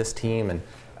helping lead this team, and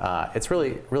it's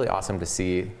really, really awesome to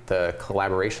see the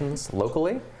collaborations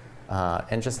locally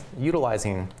and just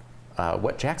utilizing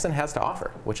what Jackson has to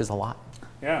offer, which is a lot.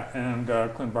 Yeah, and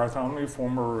Clint Bartholomew,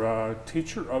 former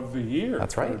Teacher of the Year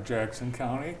That's for right. Jackson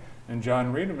County, and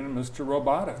John Riedemann, Mr.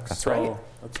 Robotics. That's so right.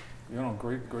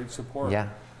 That's, great support. Yeah.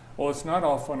 Well, it's not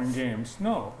all fun and games.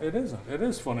 No, it isn't. It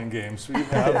is fun and games. We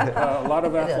have a lot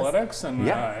of athletics and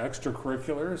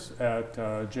extracurriculars at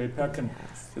JPEC, and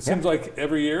it seems like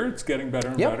every year it's getting better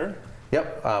and better.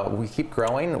 Yep, we keep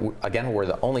growing. Again, we're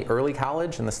the only early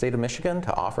college in the state of Michigan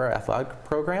to offer an athletic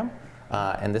program.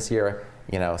 And this year,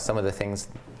 some of the things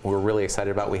we're really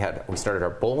excited about, we started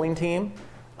our bowling team,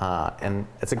 and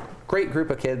it's a great group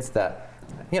of kids that,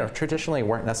 traditionally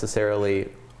weren't necessarily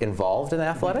involved in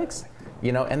athletics,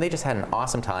 and they just had an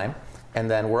awesome time. And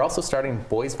then we're also starting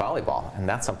boys volleyball, and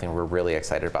that's something we're really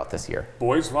excited about this year.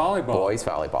 Boys volleyball. Boys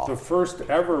volleyball. The first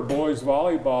ever boys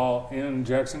volleyball in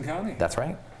Jackson County. That's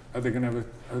right. Are they going to have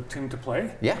a team to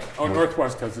play? Yeah. Oh,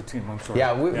 Northwest has a team. I'm sorry.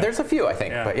 Yeah, there's a few, I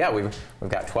think. Yeah. But we've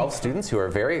got 12 students who are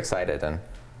very excited, and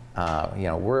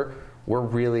we're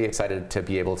really excited to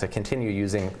be able to continue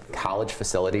using college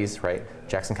facilities, right?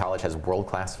 Jackson College has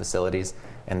world-class facilities,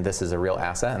 and this is a real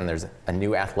asset, and there's a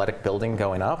new athletic building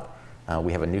going up.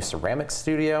 We have a new ceramics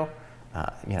studio.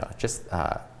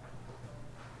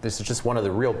 This is just one of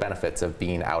the real benefits of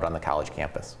being out on the college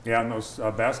campus. Yeah, and those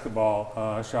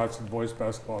basketball shots of the boys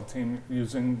basketball team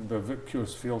using the Vic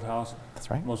Kewis Fieldhouse.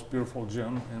 That's right. Most beautiful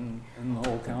gym in the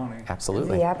whole county.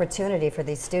 Absolutely. The opportunity for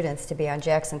these students to be on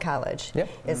Jackson College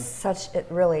is it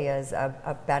really is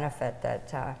a benefit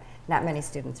that not many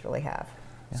students really have.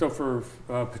 So for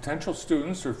potential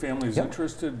students or families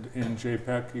interested in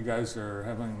JPEC, you guys are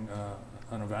having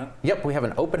an event? Yep, we have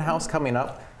an open house coming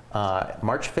up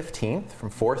March 15th from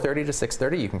 4:30 to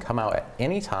 6:30. You can come out at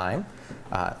any time.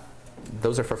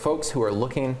 Those are for folks who are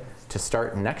looking to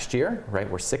start next year, right?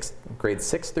 We're grades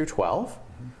 6 through 12,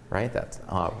 right? That's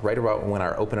right about when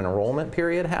our open enrollment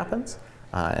period happens.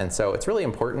 And so it's really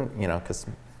important, because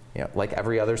like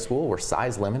every other school, we're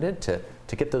size limited to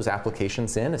get those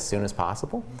applications in as soon as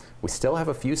possible. We still have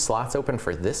a few slots open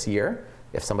for this year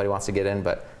if somebody wants to get in,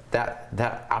 but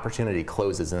that opportunity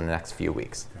closes in the next few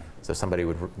weeks. So somebody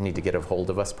would need to get a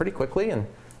hold of us pretty quickly, and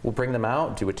we'll bring them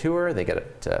out, do a tour. They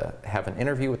get to have an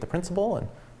interview with the principal and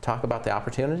talk about the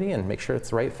opportunity and make sure it's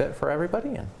the right fit for everybody.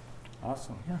 And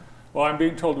awesome. Yeah. Well, I'm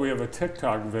being told we have a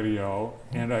TikTok video,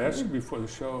 and I asked you before the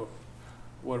show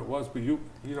what it was, but you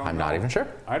don't know. I'm not even sure.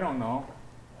 I don't know.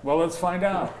 Well, let's find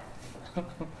out.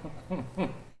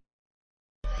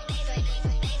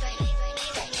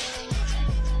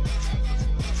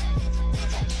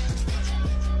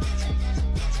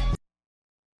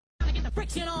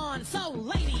 Friction on, so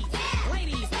ladies,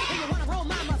 if you wanna roll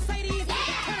my Mercedes,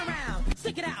 turn around,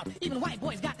 stick it out. Even white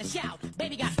boys got to shout,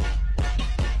 baby got.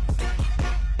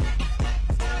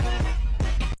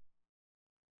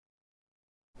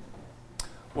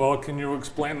 Well, can you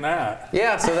explain that?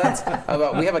 Yeah, so that's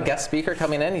we have a guest speaker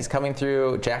coming in. He's coming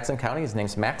through Jackson County. His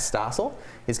name's Max Stossel.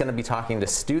 He's going to be talking to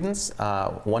students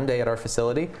one day at our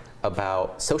facility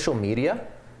about social media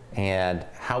and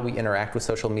how we interact with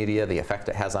social media, the effect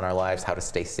it has on our lives, how to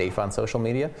stay safe on social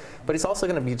media. But he's also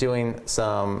going to be doing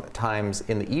some times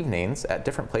in the evenings at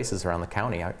different places around the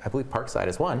county. I believe Parkside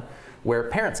is one, where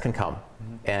parents can come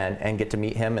and get to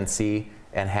meet him and see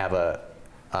and have a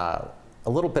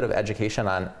little bit of education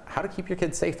on how to keep your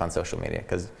kids safe on social media,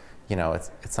 because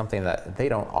it's something that they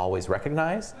don't always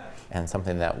recognize and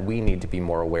something that we need to be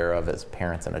more aware of as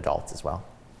parents and adults as well.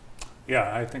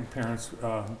 Yeah, I think parents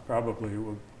probably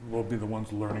will be the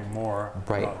ones learning more.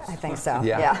 Right. I think so.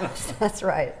 Yeah. Yeah, that's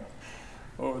right.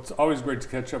 Well, it's always great to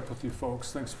catch up with you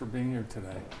folks. Thanks for being here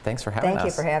today. Thanks for having us. Thank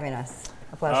you for having us.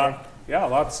 A pleasure. Yeah,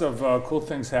 lots of cool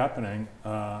things happening,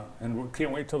 and we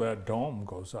can't wait till that dome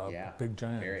goes up. Yeah, Big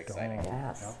giant very exciting. dome.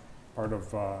 Yes. Yep. Part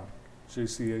of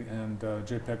JC and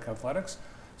JPEC Athletics.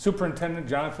 Superintendent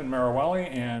Jonathan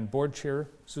Marawelli and Board Chair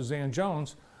Suzanne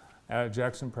Jones at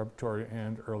Jackson Preparatory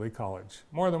and Early College.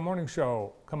 More of the morning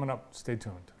show coming up. Stay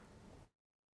tuned.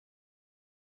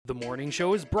 The morning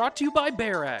show is brought to you by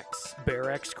BearX.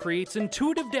 BearX creates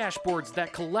intuitive dashboards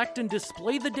that collect and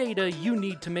display the data you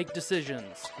need to make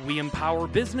decisions. We empower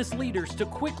business leaders to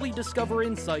quickly discover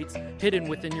insights hidden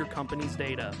within your company's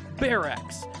data.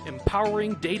 BearX,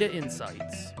 empowering data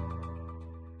insights.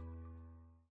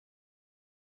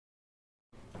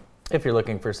 If you're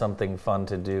looking for something fun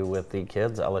to do with the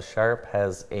kids, Ella Sharp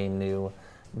has a new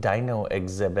dino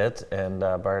exhibit, and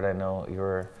Bart, I know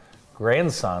your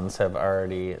grandsons have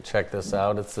already checked this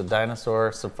out. It's the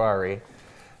Dinosaur Safari,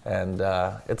 and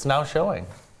it's now showing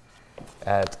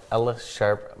at Ella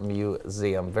Sharp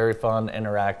Museum. Very fun,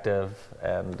 interactive,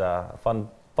 and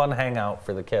fun hangout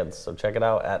for the kids. So check it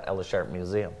out at Ella Sharp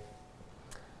Museum.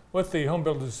 With the Home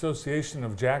Builders Association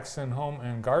of Jackson Home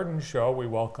and Garden Show, we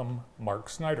welcome Mark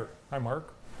Snyder. Hi,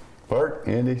 Mark. Bart,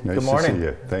 Andy, nice Good morning. to see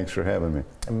you. Thanks for having me.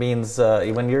 It means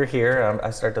when you're here, I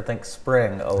start to think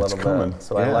spring a little bit,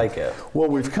 so yeah. I like it. Well,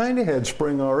 we've kind of had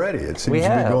spring already. It seems We to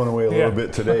have. be going away a little Yeah.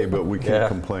 bit today, but we can't Yeah.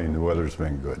 complain. The weather's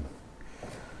been good.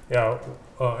 Yeah,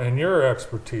 and your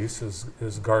expertise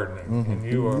is gardening, and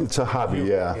you are. It's a hobby,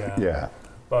 yeah.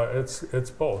 But it's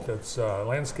both. It's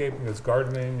landscaping, it's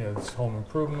gardening, it's home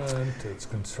improvement, it's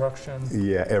construction.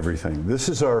 Yeah, everything. This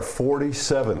is our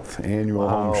 47th annual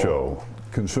home show.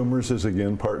 Consumers is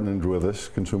again partnered with us,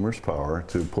 Consumers Power,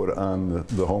 to put on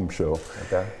the home show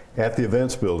at the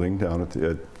events building down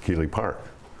at Keeley Park.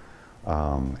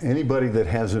 Anybody that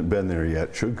hasn't been there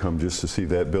yet should come just to see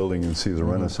that building and see the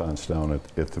Renaissance down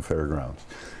at the fairgrounds.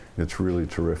 It's really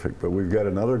terrific. But we've got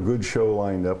another good show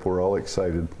lined up. We're all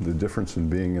excited. The difference in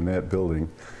being in that building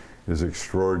is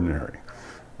extraordinary.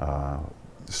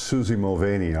 Susie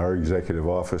Mulvaney, our executive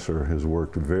officer, has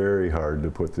worked very hard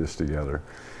to put this together.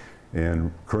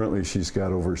 And currently she's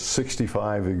got over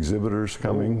 65 exhibitors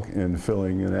coming and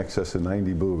filling in excess of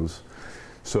 90 booths.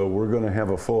 So we're going to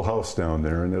have a full house down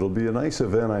there, and it'll be a nice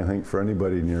event, I think, for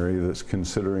anybody in the area that's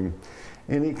considering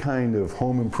any kind of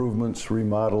home improvements,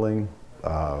 remodeling,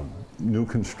 new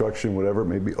construction, whatever it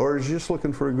may be, or is just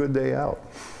looking for a good day out.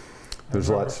 There's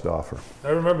lots to offer. I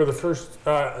remember the first.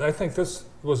 I think this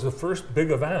was the first big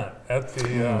event at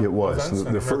the. It was Event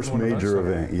Center, the first American major Event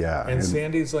Center. event, yeah. And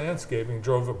Sandy's Landscaping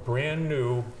drove a brand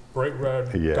new bright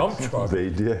red Yeah, dump truck they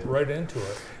did. right into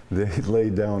it. They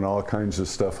laid down all kinds of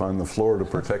stuff on the floor to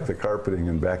protect the carpeting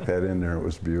and back that in there. It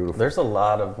was beautiful. There's a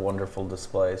lot of wonderful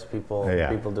displays. People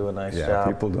do a nice job.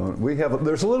 People don't.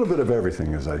 There's a little bit of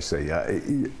everything, as I say.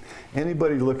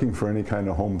 Anybody looking for any kind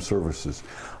of home services,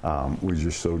 we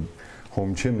just showed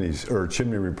home chimneys or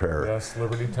chimney repair. Yes,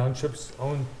 Liberty Township's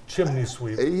own chimney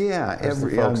sweep. Yeah, There's the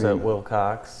folks at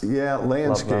Wilcox. Yeah,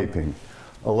 landscaping,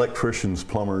 electricians,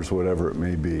 plumbers, whatever it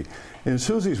may be. And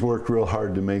Susie's worked real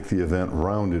hard to make the event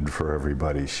rounded for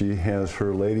everybody. She has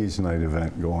her ladies' night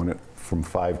event going from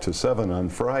 5 to 7 on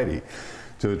Friday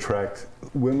to attract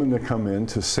women to come in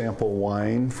to sample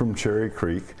wine from Cherry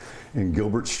Creek and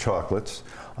Gilbert's Chocolates.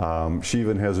 She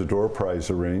even has a door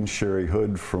prize arranged. Sherry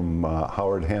Hood from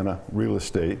Howard Hanna Real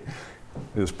Estate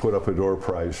has put up a door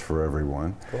prize for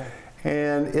everyone. Cool.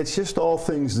 And it's just all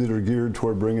things that are geared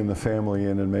toward bringing the family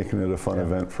in and making it a fun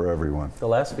event for everyone. The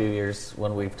last few years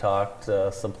when we've talked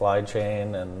supply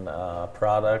chain and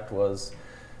product was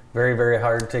very, very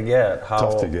hard to get.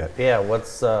 Tough to get. Yeah,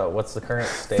 what's the current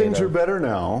state? Things are better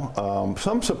now.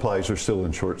 Some supplies are still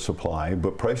in short supply,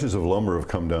 but prices of lumber have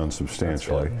come down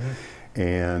substantially.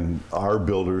 And our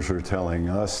builders are telling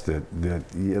us that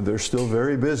they're still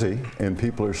very busy, and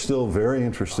people are still very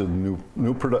interested in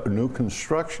new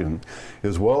construction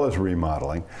as well as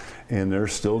remodeling, and they're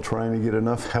still trying to get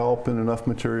enough help and enough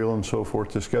material and so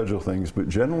forth to schedule things. But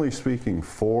generally speaking,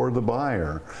 for the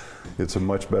buyer, it's a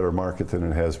much better market than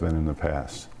it has been in the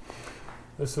past.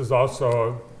 This is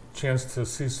also a chance to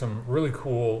see some really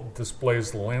cool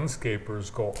displays.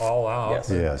 Landscapers go all out.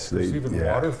 Yes, there's even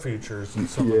water features in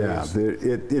some of these.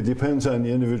 It depends on the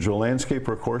individual landscaper,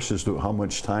 of course, as to how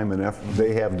much time and effort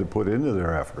they have to put into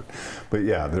their effort. But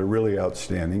yeah, they're really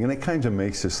outstanding, and it kind of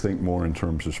makes us think more in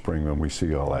terms of spring when we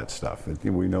see all that stuff.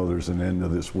 We know there's an end to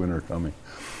this winter coming.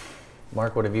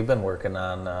 Mark, what have you been working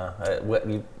on?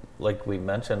 Like we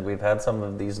mentioned, we've had some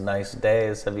of these nice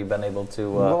days. Have you been able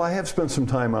to? Well, I have spent some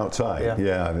time outside.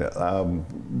 Yeah.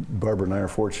 Barbara and I are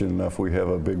fortunate enough. We have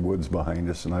a big woods behind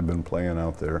us, and I've been playing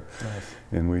out there. Nice.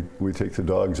 And we take the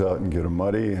dogs out and get them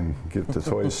muddy and get the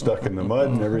toys stuck in the mud,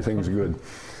 and everything's good.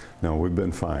 No, we've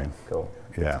been fine. Cool.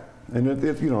 Yeah. And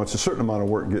it's a certain amount of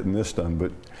work getting this done,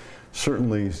 but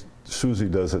certainly Susie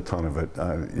does a ton of it.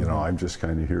 I'm just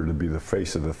kind of here to be the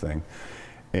face of the thing.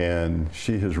 And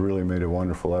she has really made a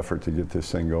wonderful effort to get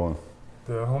this thing going.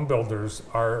 The home builders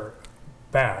are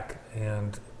back,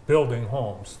 and building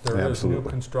homes. There is new Absolutely.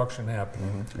 construction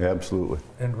happening. Absolutely.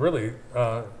 And really,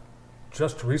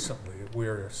 just recently, we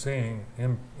are seeing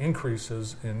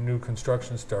increases in new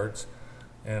construction starts.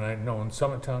 And I know in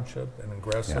Summit Township and in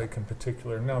Grass Yeah. Lake in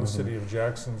particular, now the city of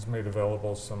Jackson's made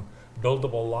available some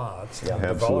buildable lots. And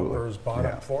Absolutely. developers bought Yeah.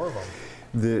 up 4 of them.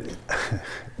 The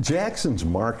Jackson's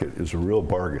market is a real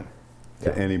bargain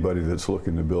to anybody that's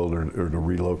looking to build or to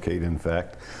relocate, in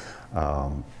fact.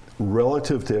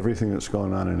 Relative to everything that's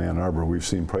gone on in Ann Arbor, we've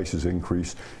seen prices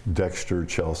increase, Dexter,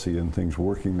 Chelsea, and things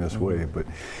working this way. But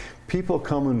people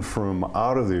coming from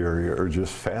out of the area are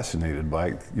just fascinated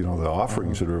by, the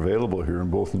offerings that are available here in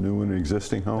both new and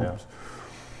existing homes.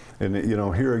 And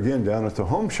here again, down at the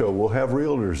home show, we'll have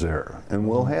realtors there, and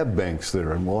we'll have banks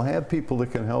there, and we'll have people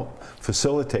that can help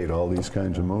facilitate all these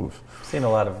kinds of moves. Seen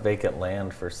a lot of vacant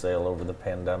land for sale over the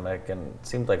pandemic, and it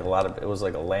seemed like it was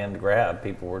like a land grab.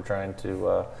 People were trying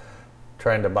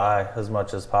to buy as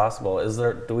much as possible.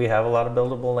 Do we have a lot of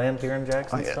buildable land here in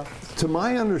Jackson still? To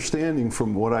my understanding,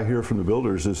 from what I hear from the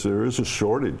builders, is there is a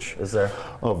shortage Is there?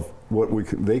 of what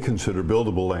they consider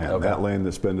buildable land, Okay. that land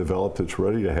that's been developed that's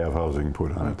ready to have housing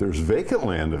put on it. There's vacant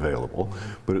land available,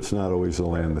 but it's not always the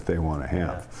land that they want to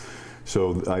have.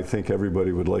 So I think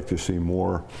everybody would like to see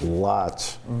more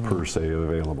lots per se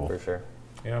available. For sure.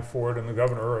 Yeah, Ford and the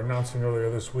governor are announcing earlier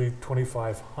this week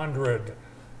 2,500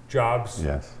 jobs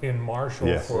Yes. in Marshall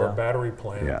Yes. for Yeah. a battery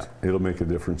plant. Yeah, it'll make a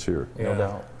difference here. No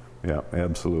doubt. Yeah,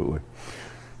 absolutely.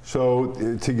 So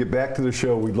to get back to the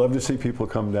show, we'd love to see people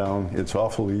come down. It's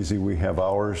awful easy. We have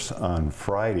hours on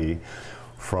Friday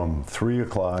from 3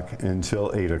 o'clock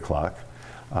until 8 o'clock.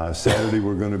 Saturday,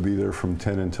 we're going to be there from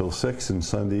 10 until 6, and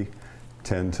Sunday,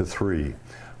 10 to 3.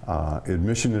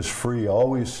 Admission is free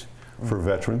always for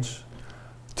veterans.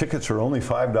 Tickets are only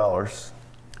 $5.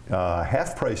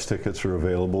 Half-price tickets are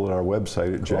available at our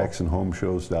website at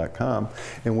jacksonhomeshows.com,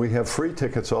 and we have free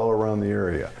tickets all around the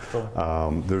area.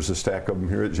 There's a stack of them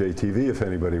here at JTV if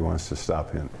anybody wants to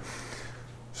stop in.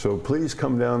 So please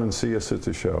come down and see us at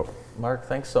the show. Mark,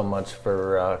 thanks so much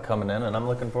for coming in, and I'm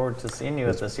looking forward to seeing you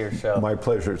at this year's show. My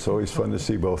pleasure. It's always fun to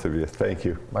see both of you. Thank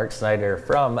you. Mark Snyder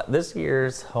from this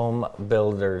year's Home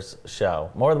Builders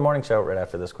Show. More of the morning show right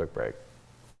after this quick break.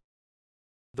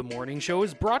 The morning show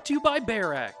is brought to you by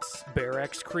BearX.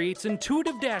 BearX creates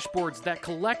intuitive dashboards that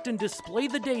collect and display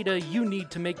the data you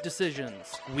need to make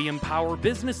decisions. We empower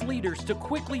business leaders to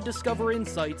quickly discover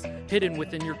insights hidden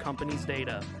within your company's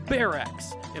data.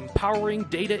 BearX, empowering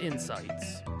data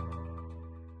insights.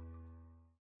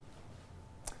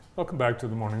 Welcome back to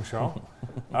the morning show.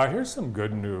 Here's some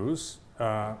good news.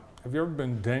 Have you ever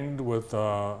been dinged with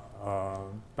a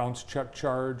bounce check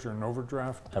charge or an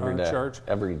overdraft Every day. charge?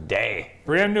 Every day.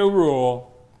 Brand new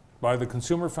rule by the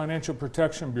Consumer Financial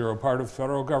Protection Bureau, part of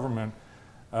federal government.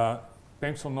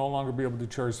 Banks will no longer be able to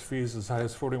charge fees as high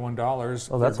as $41.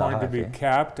 Oh, that's They're a going high to be fee.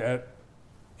 capped at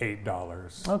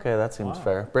 $8. Okay, that seems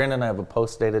fair. Brandon and I have a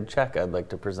post-dated check I'd like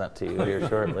to present to you here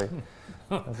shortly.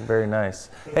 That's very nice.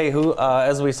 Hey,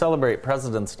 as we celebrate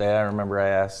President's Day, I remember I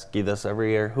ask you this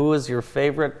every year, who is your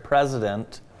favorite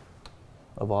president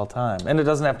of all time? And it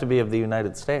doesn't have to be of the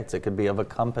United States. It could be of a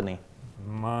company.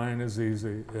 Mine is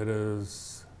easy. It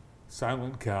is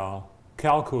Silent Cal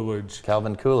Coolidge.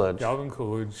 Calvin Coolidge. Calvin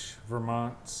Coolidge,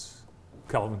 Vermont's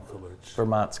Calvin Coolidge.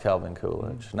 Vermont's Calvin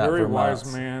Coolidge. Not Very Vermont's.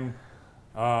 wise man,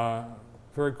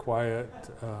 very quiet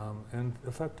and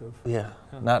effective. Yeah,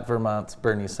 not Vermont's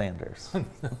Bernie Sanders.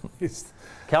 He's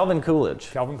Calvin Coolidge.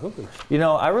 Calvin Coolidge. You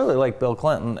know, I really like Bill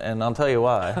Clinton, and I'll tell you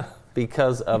why.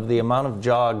 Because of the amount of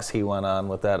jogs he went on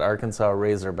with that Arkansas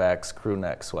Razorbacks crew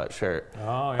neck sweatshirt.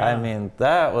 Oh, yeah. I mean,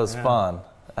 that was fun.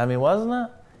 I mean, wasn't it?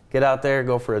 Get out there,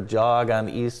 go for a jog on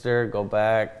Easter, go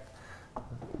back,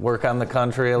 work on the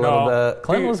country a little bit.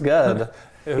 Clinton was good.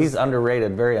 He's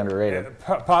underrated, very underrated.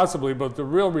 Possibly, but the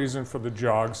real reason for the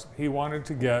jogs, he wanted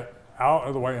to get out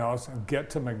of the White House and get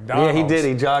to McDonald's. Yeah, he did.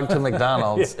 He jogged to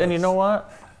McDonald's. Yes. And you know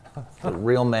what? A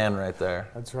real man right there.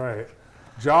 That's right.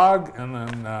 Jog and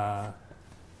then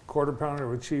quarter pounder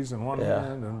with cheese in one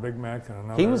hand and Big Mac in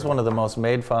another. He was one of the most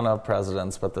made fun of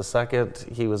presidents, but the second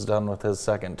he was done with his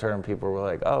second term, people were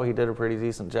like, oh, he did a pretty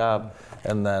decent job.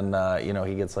 And then,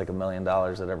 he gets like $1 million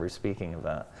at every speaking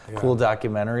event. Yeah. Cool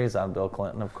documentaries on Bill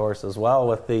Clinton, of course, as well,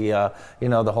 with the,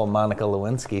 the whole Monica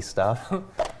Lewinsky stuff.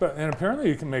 And apparently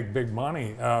you can make big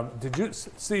money. Did you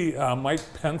see Mike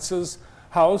Pence's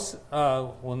house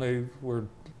when they were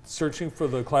searching for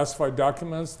the classified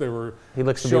documents? He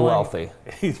looks to be wealthy.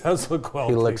 He does look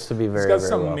wealthy. He looks to be very, He's got very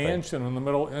some wealthy. mansion in the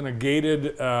middle, in a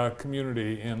gated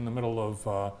community in the middle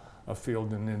of a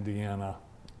field in Indiana.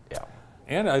 Yeah.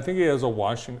 And I think he has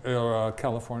a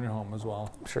California home as well.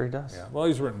 I'm sure he does. Yeah. Well,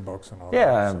 he's written books and all that.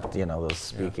 Yeah, and you know, those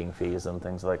speaking fees and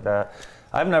things like that.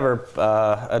 I've never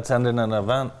attended an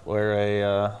event where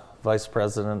a vice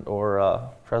president or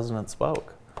president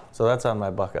spoke. So that's on my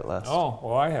bucket list. Oh,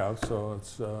 well, I have. So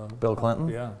it's Bill Clinton?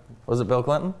 Yeah. Was it Bill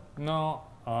Clinton? No,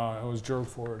 it was Gerald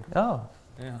Ford. Oh,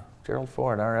 Yeah. Gerald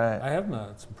Ford, all right. I have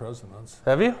met some presidents.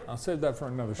 Have you? I'll save that for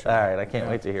another show. All right, I can't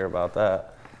wait to hear about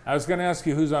that. I was going to ask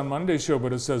you who's on Monday's show,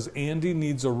 but it says Andy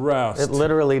needs a rest. It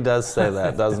literally does say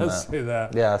that, doesn't It does it? say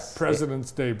that. Yes.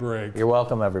 President's Day break. You're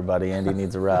welcome, everybody. Andy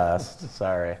needs a rest.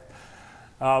 Sorry.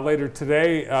 Later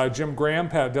today, Jim Graham,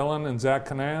 Pat Dillon, and Zach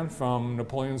Canan from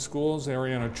Napoleon Schools,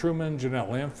 Ariana Truman, Jeanette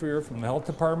Lamphere from the Health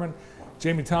Department,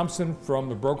 Jamie Thompson from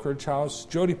the Brokerage House,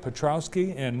 Jody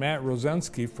Petrowski, and Matt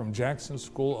Rosensky from Jackson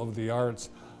School of the Arts,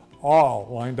 all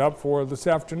lined up for this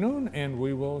afternoon, and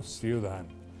we will see you then.